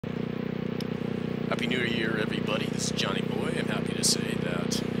New Year, everybody. This is Johnny Boy. I'm happy to say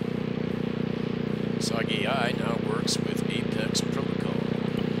that SOG AI now works with Apex Protocol.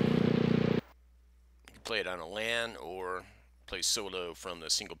 You can play it on a LAN or play solo from the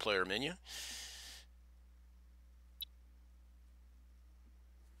single player menu.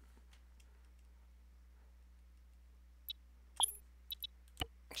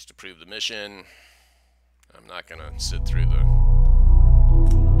 Just to prove the mission, I'm not going to sit through the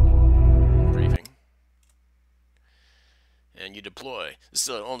briefing. And you deploy. This is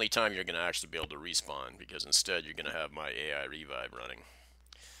the only time you're going to actually be able to respawn, because instead you're going to have my AI revive running.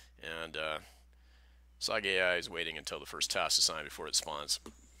 And SOG AI is waiting until the first task is assigned before it spawns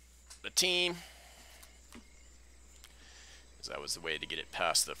the team, because that was the way to get it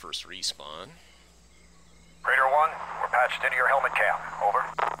past the first respawn. Raider 1, we're patched into your helmet cam. Over.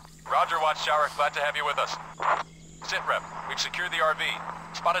 Roger, Watchtower. Glad to have you with us. Sit rep. We've secured the RV.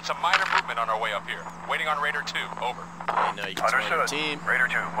 Spotted some minor movement on our way up here. Waiting on Raider 2. Over. Okay, now you can spawn your Understood. team. Raider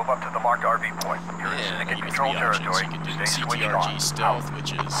 2, move up to the marked RV point. You're in And I'll syndicate give you control three options. territory. You can do Stay switched CTRG on. stealth,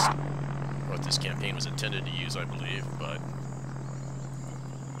 which is what this campaign was intended to use, I believe, but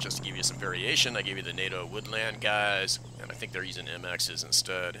just to give you some variation, I gave you the NATO Woodland guys, and I think they're using MXs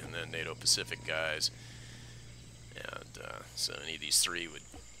instead, and then NATO Pacific guys. And so any of these three would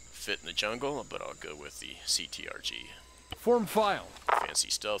fit in the jungle, but I'll go with the CTRG. Form file. Fancy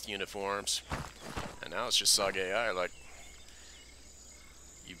stealth uniforms. And now it's just SOG AI like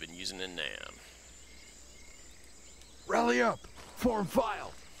you've been using in NAM. Rally up. Form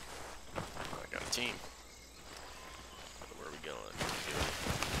file. I got a team. Where are we going?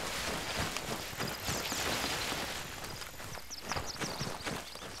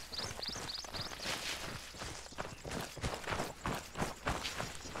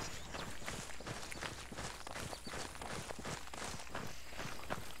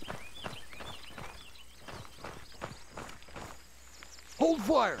 Hold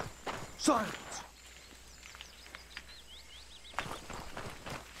fire. Silence.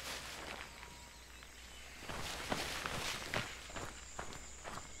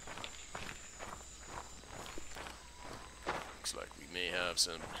 Looks like we may have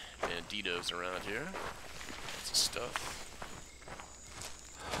some banditos around here. Lots of stuff.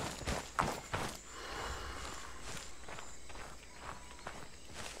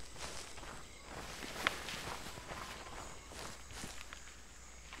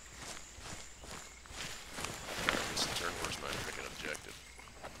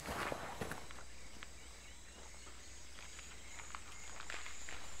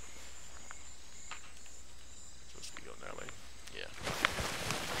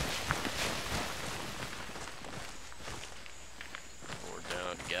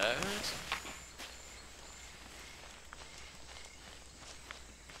 Guys.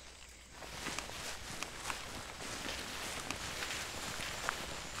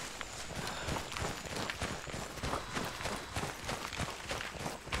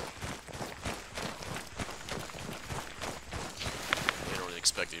 I don't really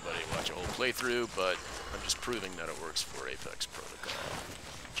expect anybody to watch a whole playthrough, but I'm just proving that it works for Apex Protocol.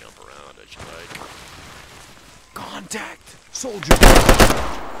 Jump around as you like. Contact. Soldier.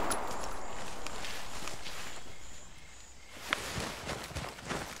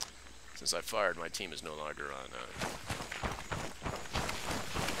 Since I fired, my team is no longer on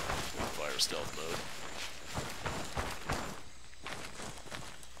fire stealth mode.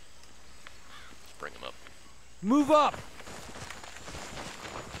 Let's bring them up. Move up.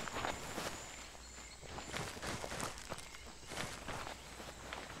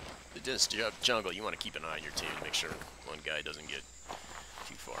 This jungle, you want to keep an eye on your team to make sure one guy doesn't get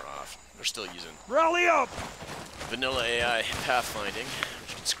too far off. They're still using Rally up. vanilla AI pathfinding,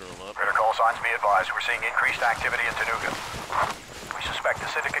 which can screw them up. Raider call signs be advised. We're seeing increased activity in Tanuga. We suspect the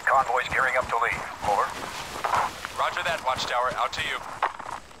syndicate convoy's gearing up to leave. Over. Roger that, Watchtower. Out to you.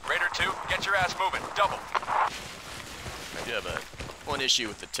 Raider 2, get your ass moving. Double. I do have one issue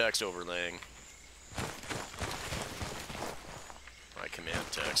with the text overlaying. My command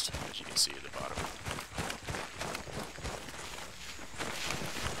text, as you can see at the bottom.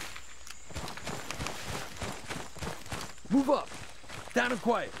 Move up. Down and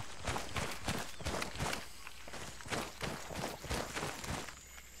quiet.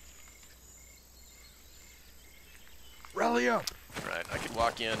 Rally up. Right, I could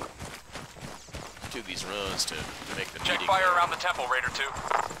walk in to these ruins to make the Check meeting fire go. around the temple, Raider 2.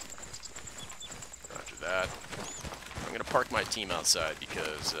 Roger that. I'm going to park my team outside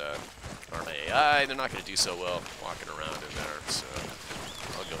because our AI, they're not going to do so well walking around in there. So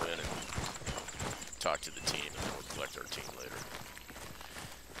I'll go in and talk to the team, and then we'll collect our team later.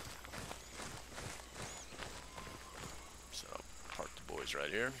 guys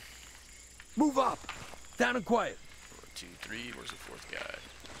right here. Move up. Down and quiet. 1, 2, 3. Where's the fourth guy?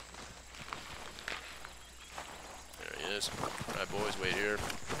 There he is. All right, boys, wait here.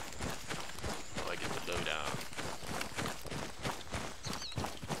 While I get the lowdown.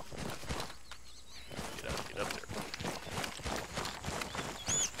 Get up there.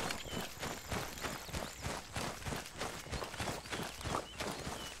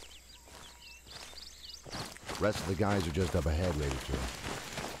 Rest of the guys are just up ahead, Raider 2.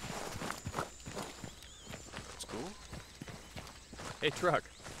 That's cool. Hey, Truck.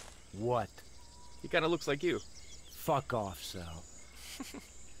 What? He kind of looks like you. Fuck off, Sal.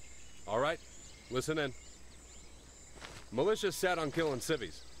 All right, listen in. Militia's set on killing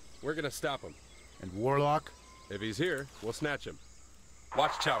civvies. We're gonna stop him. And Warlock? If he's here, we'll snatch him.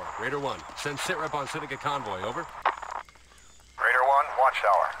 Watchtower, Raider 1. Send sitrep on Syndicate convoy, over. Raider 1,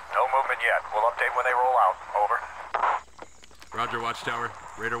 Watchtower. No movement yet. We'll update when they roll out. Over. Roger, Watchtower.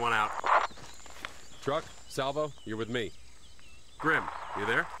 Raider 1 out. Truck, Salvo, you're with me. Grim, you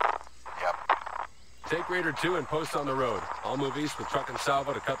there? Yep. Take Raider 2 and post on the road. I'll move east with Truck and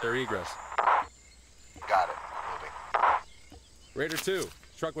Salvo to cut their egress. Got it. Moving. Raider 2,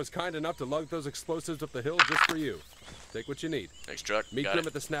 Truck was kind enough to lug those explosives up the hill just for you. Take what you need. Thanks, Truck. Meet Got Grim it.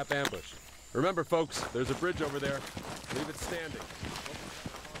 at the snap ambush. Remember, folks, there's a bridge over there. Leave it standing.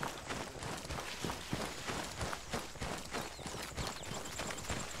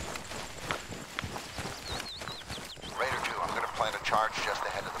 Raider 2, I'm going to plant a charge just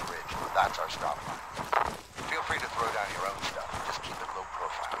ahead of the bridge. That's our stop line. Feel free to throw down your own stuff. Just keep it low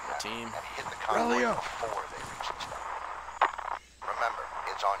profile. Get my team. And hit the convoy Rally up. before they reach the stop. Remember,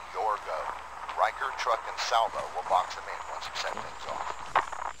 it's on your go. Riker, Truck, and Salvo will box them in once you set things off.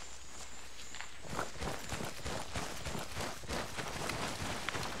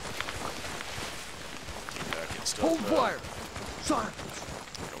 Get back in stealth Hold mode. fire. Silence.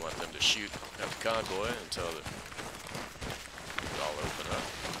 I don't want them to shoot at the convoy until it all open up.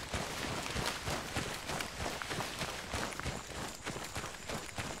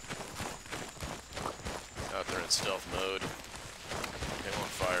 Out there in stealth mode. They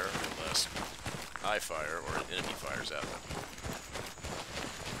won't fire unless I fire or an enemy fires at them.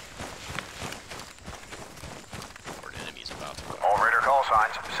 Or an enemy's about to fire. All Raider call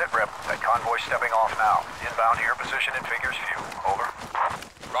signs. Sit rep. That convoy's stepping off now. Inbound to your position in figures few. Over.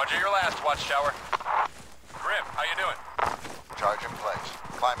 Roger your last, Watchtower. Grim, how you doing? Charge in place.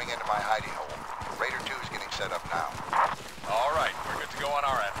 Climbing into my hidey hole. Raider 2 is getting set up now. All right, we're good to go on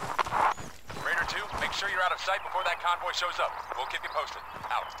our end. Raider 2, make sure you're out of sight before that convoy shows up. We'll keep you posted.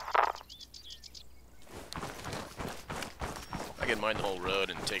 Out. I can mine the whole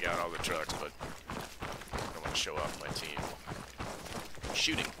road and take out all the trucks, but I want to show off my team.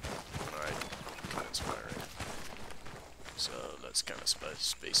 Shooting when I commence firing. So let's kind of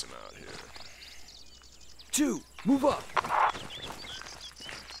space them out here. 2, move up.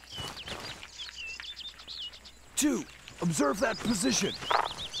 2, observe that position.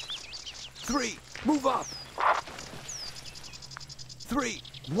 3, move up. 3,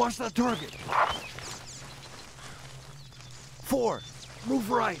 watch that target. 4, move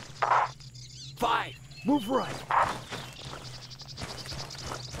right. 5, move right.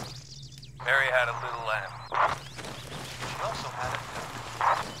 Mary had a little lamb. She also had a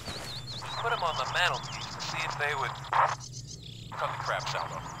She put him on the mantelpiece to see if they would... Cut the crap,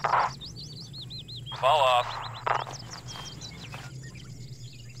 Salvo. fall off.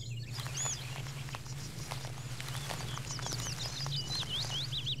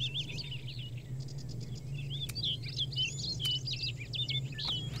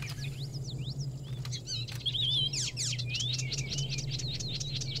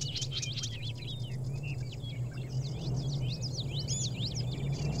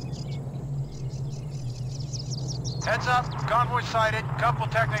 Heads up, convoy sighted, couple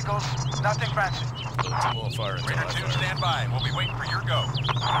technicals, nothing fancy. Little team won't fire until Raider I 2, fire. stand by. We'll be waiting for your go.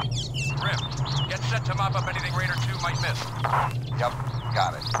 Grim, get set to mop up anything Raider 2 might miss. Yep,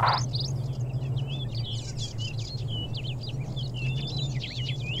 got it.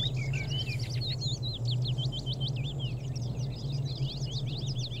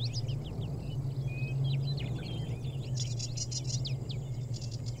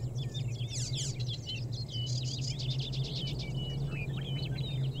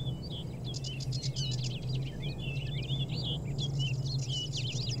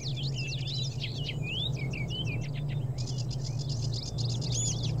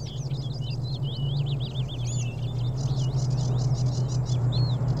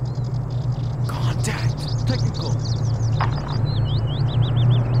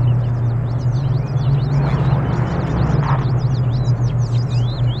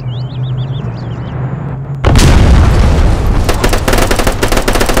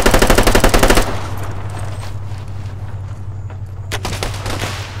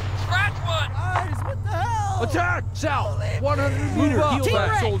 Attack! South! 100 meters! Move up, Heel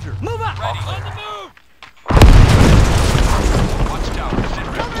back, soldier! Move up! Ready. On the move! Watch tower. Sit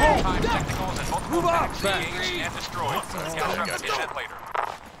rep. All-time technicals and multiple tanks engaged and destroyed. Counter up shit later.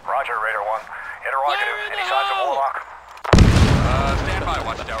 Roger, Raider 1. Interrogative. Any signs of Warlock? Stand by,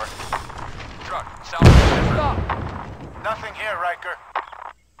 watch tower. Truck, south. Nothing here, Riker.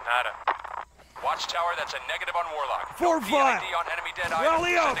 Nada. Watch tower, that's a negative on Warlock. Four No file. PID on enemy dead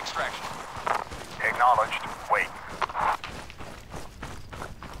Rally items. up. Send extraction. Acknowledged. Wait.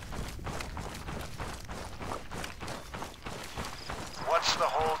 What's the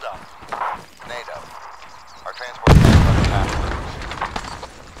holdup? NATO. Our transport can't let us pass.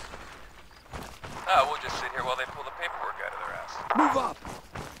 We'll just sit here while they pull the paperwork out of their ass. Move up!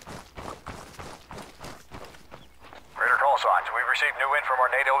 Raider call signs. We've received new info from our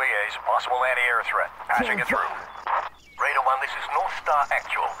NATO liaise. Possible anti-air threat. Patching it through. Raider 1, this is North Star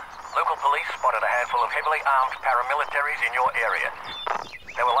Actual. Local police spotted a handful of heavily armed paramilitaries in your area.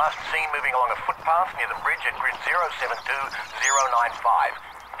 They were last seen moving along a footpath near the bridge at grid 072095,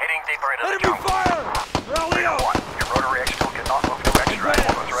 heading deeper into the Enemy jungle. fire! Rally up! Your rotary exfil cannot move to extract.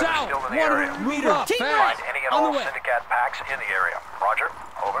 The threat is South! still in the area. 100 meters! Find any and all Syndicat packs in the area. Roger.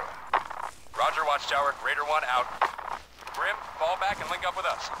 Over. Roger, watch tower. Raider 1 out. Grim, fall back and link up with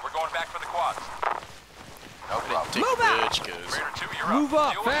us. We're going back for the quads. No problem. Take the bridge, because Raider 2, you're Move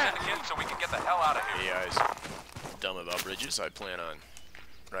up, Deal with fast. Syndicate so we can get the hell out of here. AI's dumb about bridges. I plan on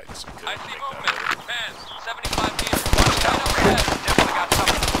writing some code I to see make movement. that better. Man, 75 meters. Watch out overhead. Definitely got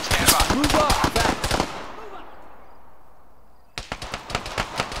something. Stand by. Move up! Fast!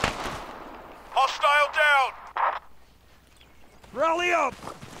 Hostile down. Rally up!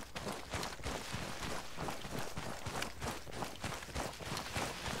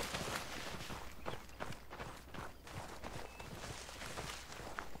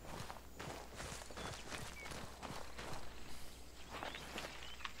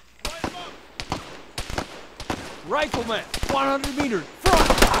 Rifleman! 100 meters! Front!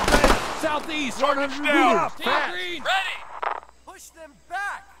 Advance! Southeast! 100 meters! Fast! Ready. Push them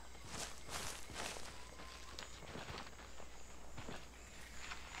back!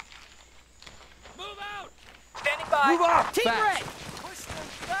 Move out. Standing by! Move up! Team Fast! red! Push them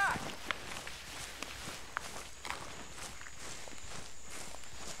back!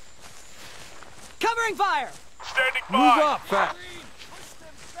 Covering fire! Standing by. Move up! Fast! Push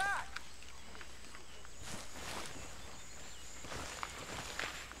them back!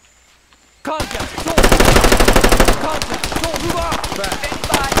 Contact! Soul! Contact! Soul! Move up! Fast! Standing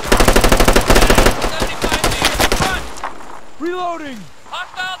by! 75 meters. Front. Reloading!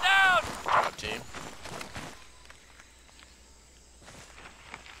 Hostile down. Job, team.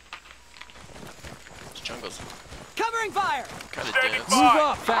 This jungle's Covering fire! kind of Standing dense. by. Move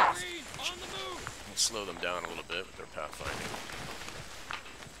up! Fast! On the move. We'll slow them down a little bit with their pathfinding.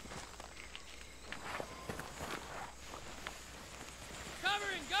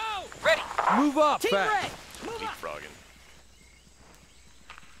 Covering. Go. Ready! Move up! Team Fast! red! Move up! Leapfrogging.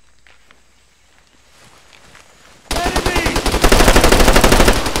 Enemy!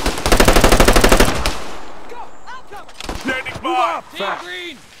 Go! I'll cover! Standing Move up! Team Fast!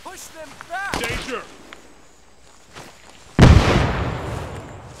 green. Push them back! Danger.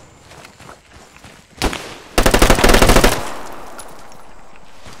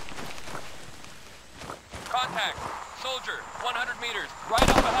 Contact. Soldier, 100 meters. Right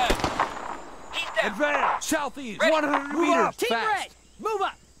up ahead. He's down! Advance! Southeast! Ready. 100 Move meters! up! Team Fast! red! Move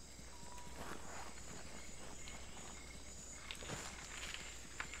up!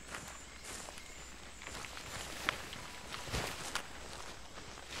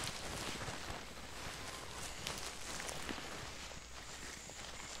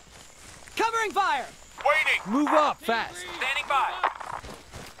 Covering fire! Waiting. Move up! Fast! Standing by!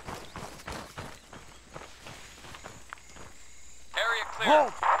 Area clear.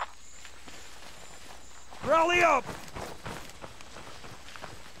 Halt! Rally up!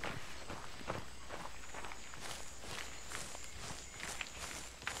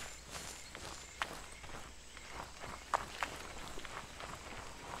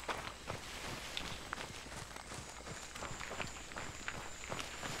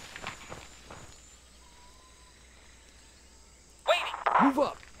 Waiting! Move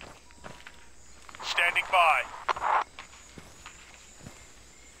up! Standing by.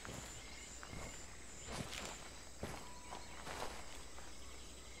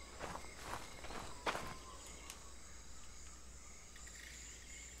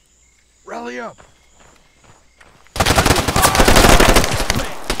 Rally up!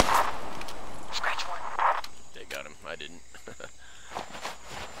 Scratch one! They got him. I didn't.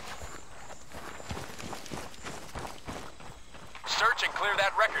 search and clear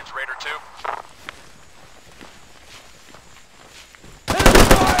that records, Raider 2.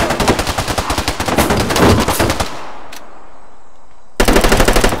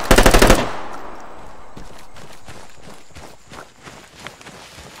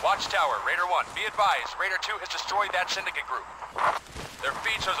 Watchtower, Raider 1, be advised, Raider 2 has destroyed that syndicate group. Their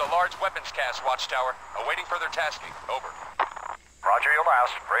feed shows a large weapons cache, Watchtower, awaiting further tasking. Over. Roger your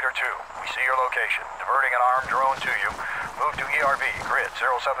last. Raider 2, we see your location. Diverting an armed drone to you. Move to ERV, grid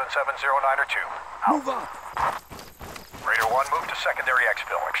 07709 or 2. Out. Move up! Raider 1, move to secondary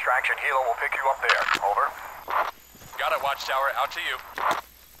exfil. Extraction helo will pick you up there. Over. Got it, Watchtower, out to you.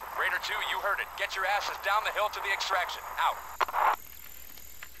 Raider 2, you heard it. Get your asses down the hill to the extraction. Out.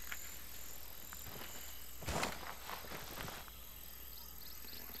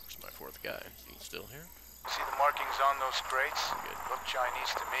 Where's my fourth guy? Is he still here? See the markings on those crates? Good. Look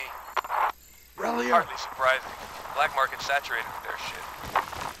Chinese to me. Rally up! Hardly surprising. Black market saturated with their shit.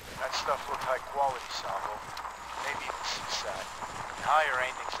 That stuff looked high quality, Salvo. Maybe even CSAT. And higher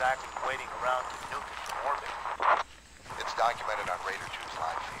ain't exactly waiting around to nuke it from orbit. It's documented on Raider 2's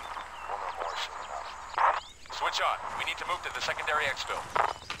live feed. We'll know more soon enough. Switch on. We need to move to the secondary exfil.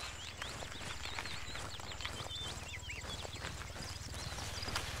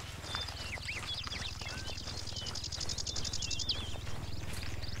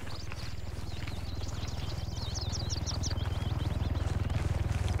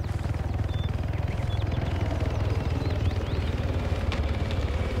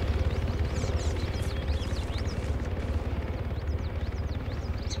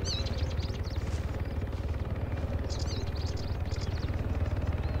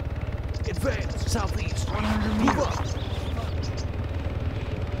 Advance, southeast, 100 meters.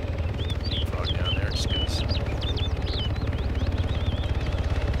 Frog down there, just goes.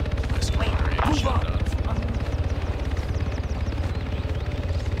 Nice area to shut off.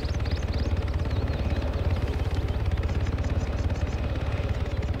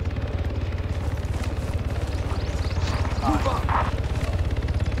 Move up!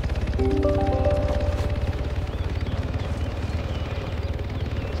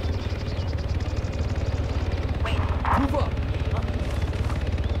 Move up!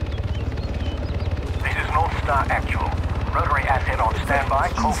 This is North Star Actual. Rotary asset on standby.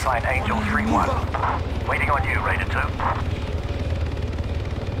 Call sign Angel 3-1. Waiting on you, Raider 2.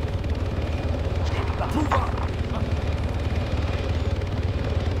 Move up!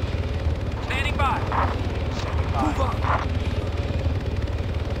 Standing by. Move up!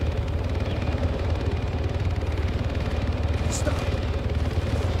 Stop!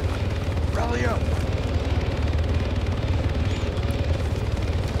 Rally up!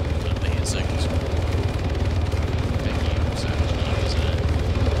 Put up the hand signals. Thank you, Savage. Use that.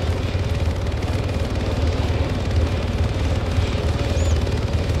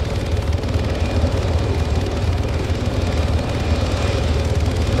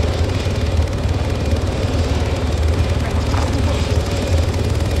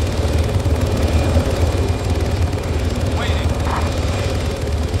 Waiting.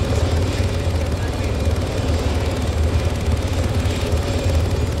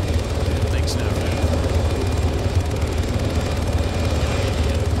 Thanks now, man.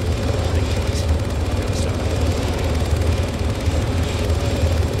 Think twice. Go stop.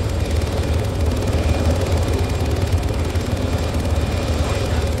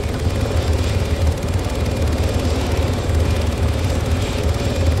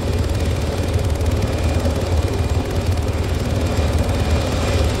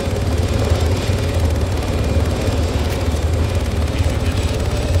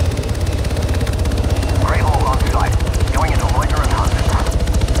 Grey Hole on site. Going into loiter and hunt.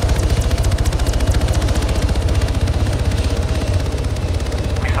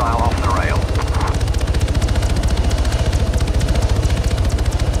 Missile off the rail.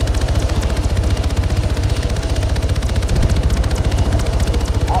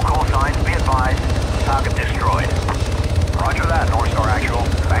 All call signs, be advised. Target destroyed. Roger that, North Star Actual.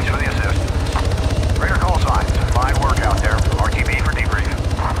 Thanks for the assist. Raider call signs. Fine work out there. RTB for debrief.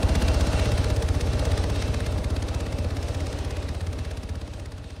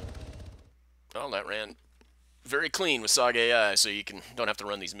 Well, that ran very clean with SOG AI, so you don't have to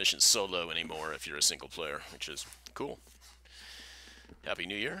run these missions solo anymore if you're a single player, which is cool. Happy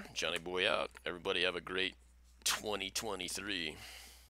New Year. Johnny Boy out. Everybody have a great 2023.